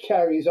then he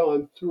carries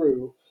on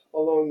through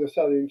along the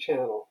Southern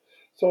Channel.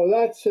 So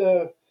that's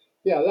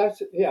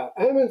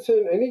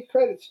Amundsen, and he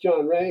credits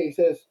John Ray. He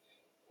says,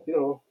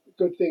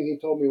 good thing he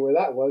told me where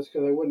that was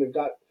because I wouldn't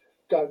have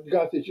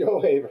got to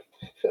Joe Haven.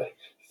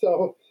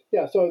 So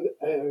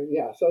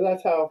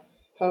that's how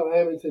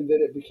Amundsen did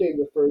it. Became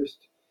the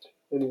first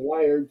and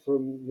wired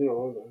from the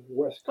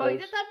West Well, Coast.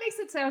 that makes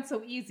it sound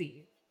so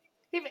easy.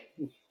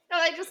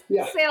 I just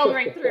sailed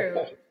right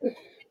through.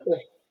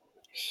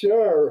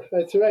 Sure,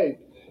 that's right.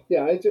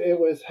 Yeah, it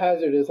was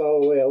hazardous all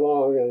the way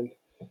along, and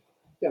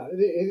yeah,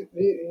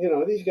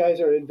 these guys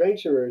are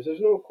adventurers.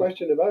 There's no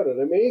question about it.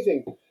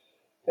 Amazing,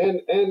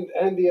 and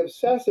the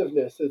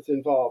obsessiveness that's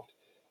involved.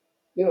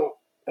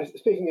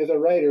 Speaking as a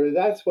writer,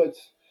 that's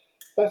what's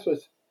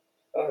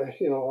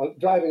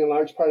driving a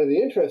large part of the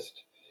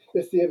interest.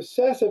 It's the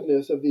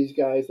obsessiveness of these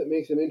guys that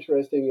makes them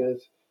interesting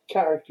as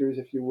characters,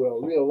 if you will,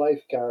 real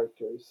life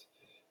characters.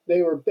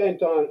 They were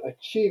bent on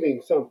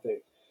achieving something.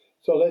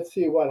 So let's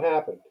see what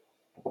happened.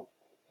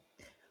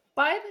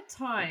 By the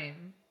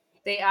time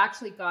they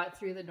actually got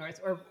through the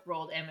North, or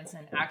Roald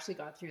Amundsen actually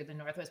got through the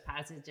Northwest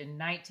Passage in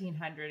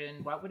 1900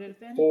 and what would it have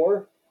been?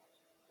 4.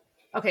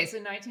 Okay, so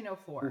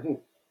 1904. Mm-hmm.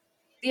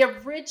 The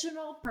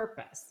original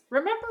purpose.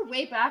 Remember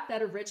way back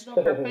that original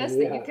purpose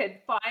that you could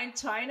find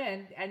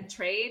China and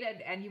trade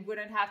and you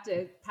wouldn't have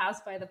to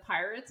pass by the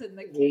pirates and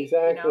the Cape,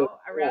 Exactly.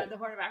 around the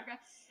Horn of Africa.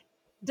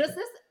 Does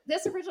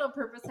this original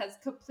purpose has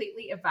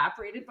completely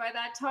evaporated by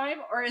that time,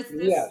 or is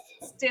this Yes.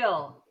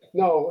 still?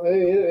 No,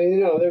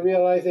 they're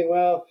realizing,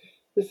 well,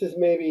 this is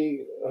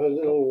maybe a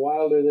little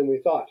wilder than we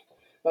thought.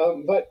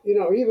 But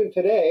even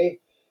today,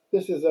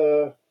 there's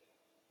an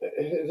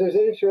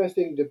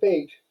interesting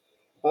debate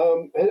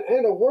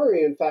and a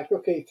worry. In fact,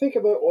 okay, think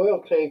about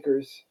oil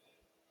tankers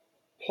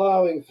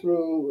plowing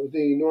through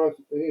the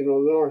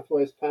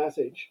Northwest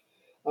Passage,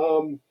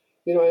 and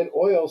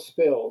oil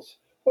spills.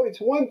 Oh,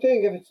 it's one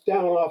thing if it's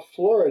down off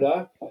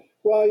Florida.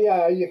 Well,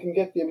 yeah, you can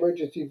get the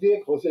emergency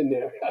vehicles in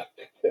there.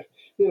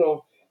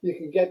 You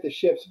can get the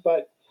ships,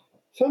 but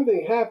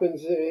something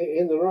happens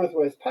in the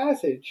Northwest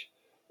Passage.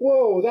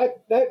 Whoa,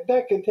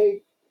 that can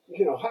take,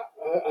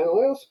 an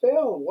oil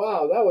spill.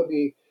 Wow, that would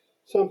be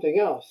something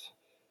else.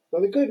 Now,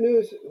 the good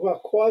news, well,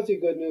 quasi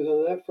good news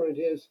on that front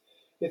is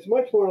it's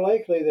much more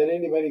likely that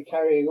anybody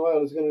carrying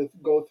oil is going to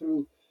go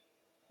through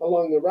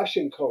along the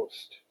Russian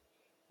coast,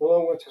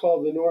 along what's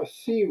called the North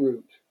Sea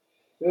route.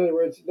 In other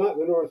words, not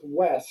the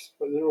Northwest,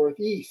 but the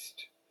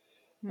Northeast.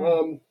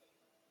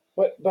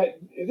 But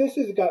this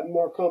has gotten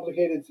more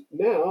complicated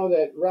now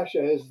that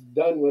Russia has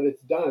done what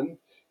it's done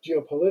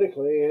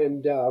geopolitically,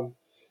 and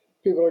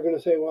people are going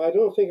to say, well, I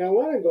don't think I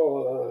want to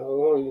go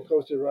along the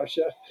coast of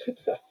Russia.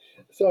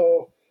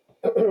 So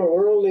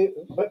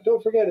but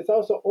don't forget, it's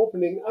also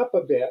opening up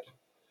a bit.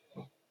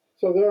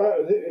 So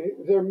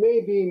there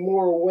may be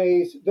more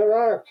ways. There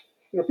are,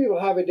 people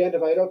have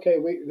identified, okay,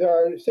 there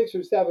are 6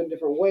 or 7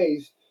 different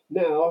ways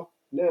now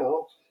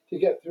to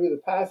get through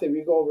the passage.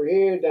 We go over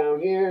here,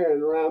 down here,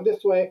 and around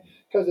this way,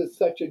 because it's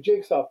such a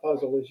jigsaw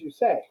puzzle, as you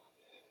say.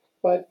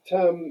 But,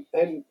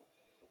 and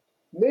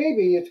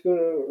maybe it's going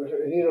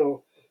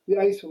to, the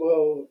ice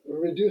will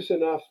reduce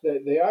enough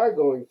that they are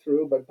going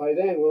through, but by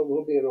then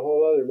we'll be in a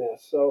whole other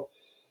mess. So,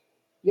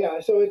 yeah,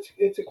 so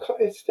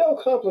it's still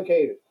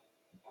complicated.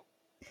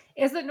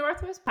 Is the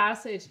Northwest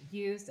Passage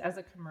used as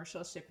a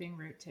commercial shipping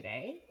route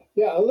today?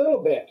 Yeah, a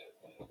little bit.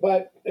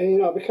 But,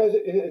 because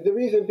the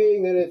reason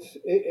being that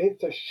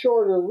it's a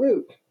shorter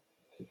route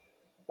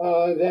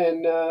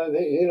than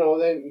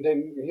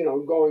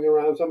going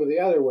around some of the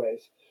other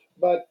ways.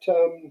 But,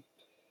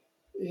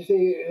 you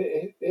see,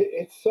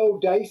 it's so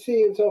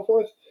dicey and so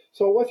forth.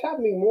 So what's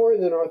happening more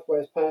in the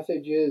Northwest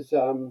Passage is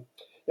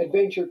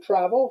adventure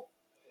travel.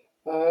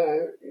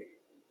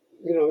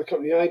 The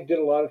company I did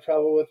a lot of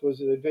travel with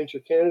was Adventure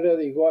Canada.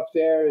 You go up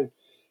there and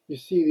you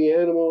see the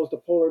animals, the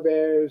polar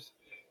bears.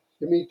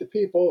 You meet the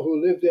people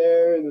who live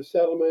there in the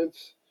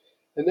settlements,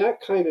 and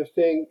that kind of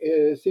thing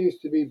seems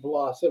to be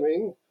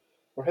blossoming,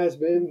 or has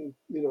been.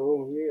 We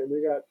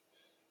got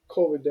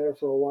COVID there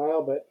for a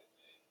while, but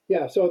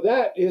yeah. So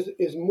that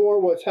is more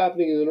what's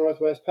happening in the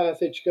Northwest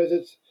Passage, because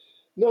it's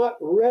not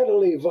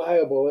readily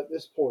viable at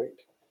this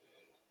point.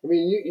 I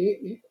mean,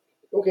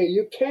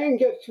 you can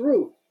get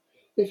through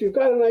if you've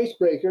got an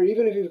icebreaker.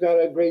 Even if you've got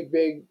a great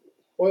big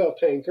oil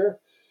tanker,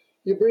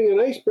 you bring an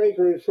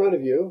icebreaker in front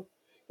of you.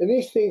 And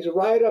these things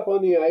ride up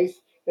on the ice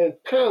and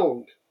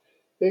pound.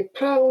 They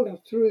pound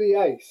through the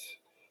ice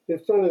in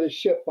front of the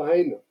ship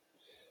behind them.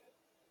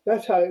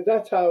 That's how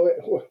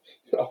it,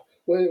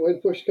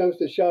 when push comes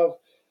to shove,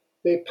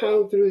 they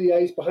pound through the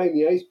ice behind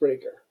the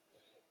icebreaker.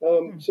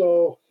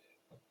 So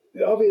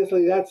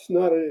obviously that's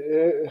not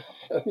an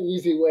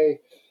easy way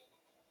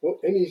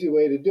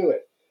to do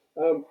it.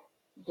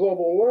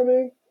 Global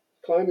warming,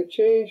 climate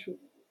change,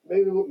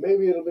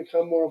 maybe it'll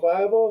become more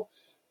viable.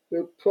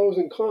 There are pros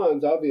and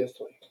cons,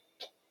 obviously.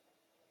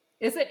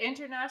 Is it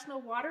international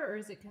water, or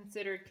is it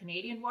considered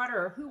Canadian water,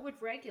 or who would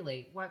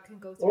regulate what can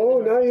go through? Oh,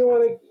 now you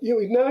want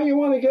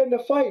to get in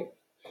a fight.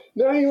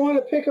 Now you want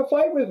to pick a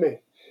fight with me.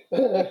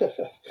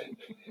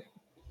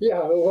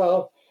 Yeah,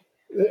 well,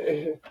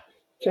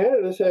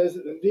 Canada says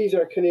these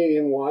are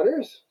Canadian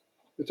waters.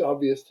 It's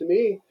obvious to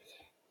me.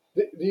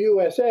 The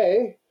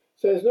USA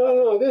says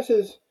no.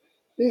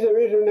 These are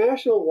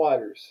international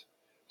waters.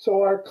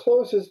 So our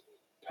closest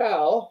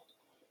pal,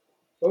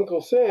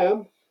 Uncle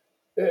Sam,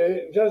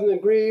 doesn't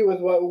agree with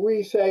what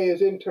we say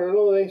is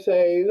internal. They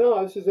say,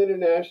 no, this is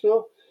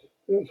international.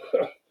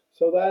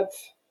 So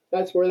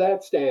that's where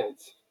that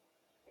stands.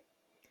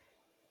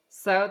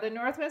 So the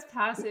Northwest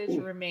Passage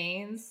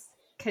remains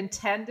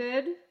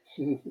contended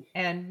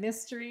and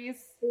mysteries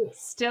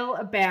still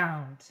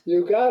abound.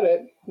 You got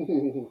it.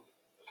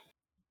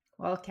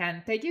 Well,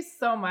 Ken, thank you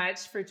so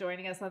much for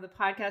joining us on the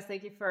podcast.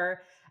 Thank you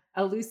for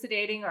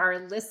elucidating our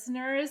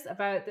listeners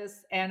about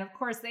this. And of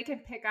course, they can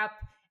pick up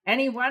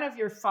any one of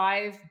your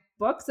 5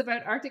 books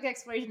about Arctic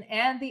exploration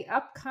and the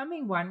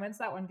upcoming one. When's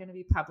that one going to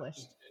be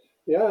published?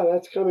 Yeah,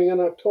 that's coming in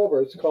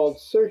October. It's called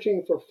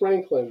Searching for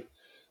Franklin,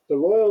 the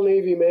Royal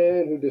Navy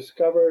man who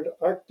discovered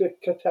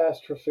Arctic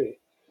catastrophe.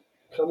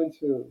 Coming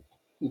soon.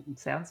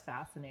 Sounds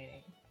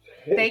fascinating.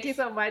 Thank you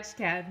so much,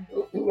 Ken.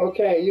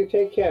 Okay, you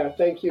take care.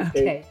 Thank you,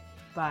 Kate. Okay,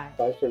 bye.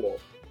 Bye for now.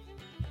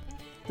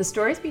 The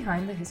Stories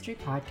Behind the History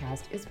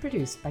podcast is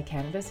produced by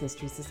Canada's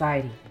History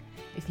Society.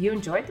 If you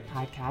enjoyed the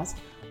podcast,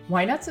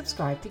 why not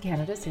subscribe to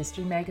Canada's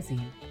History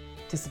magazine?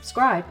 To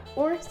subscribe,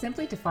 or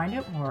simply to find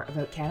out more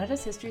about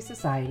Canada's History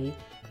Society,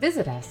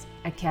 visit us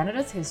at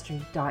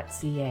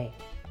canadashistory.ca.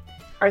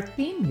 Our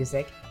theme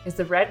music is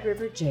the Red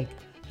River Jig,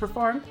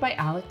 performed by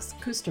Alex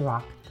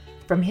Kusterok,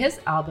 from his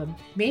album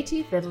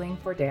Métis Fiddling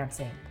for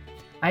Dancing.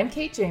 I'm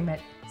Kate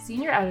Jaimet,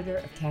 Senior Editor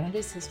of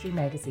Canada's History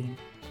Magazine.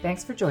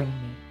 Thanks for joining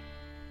me.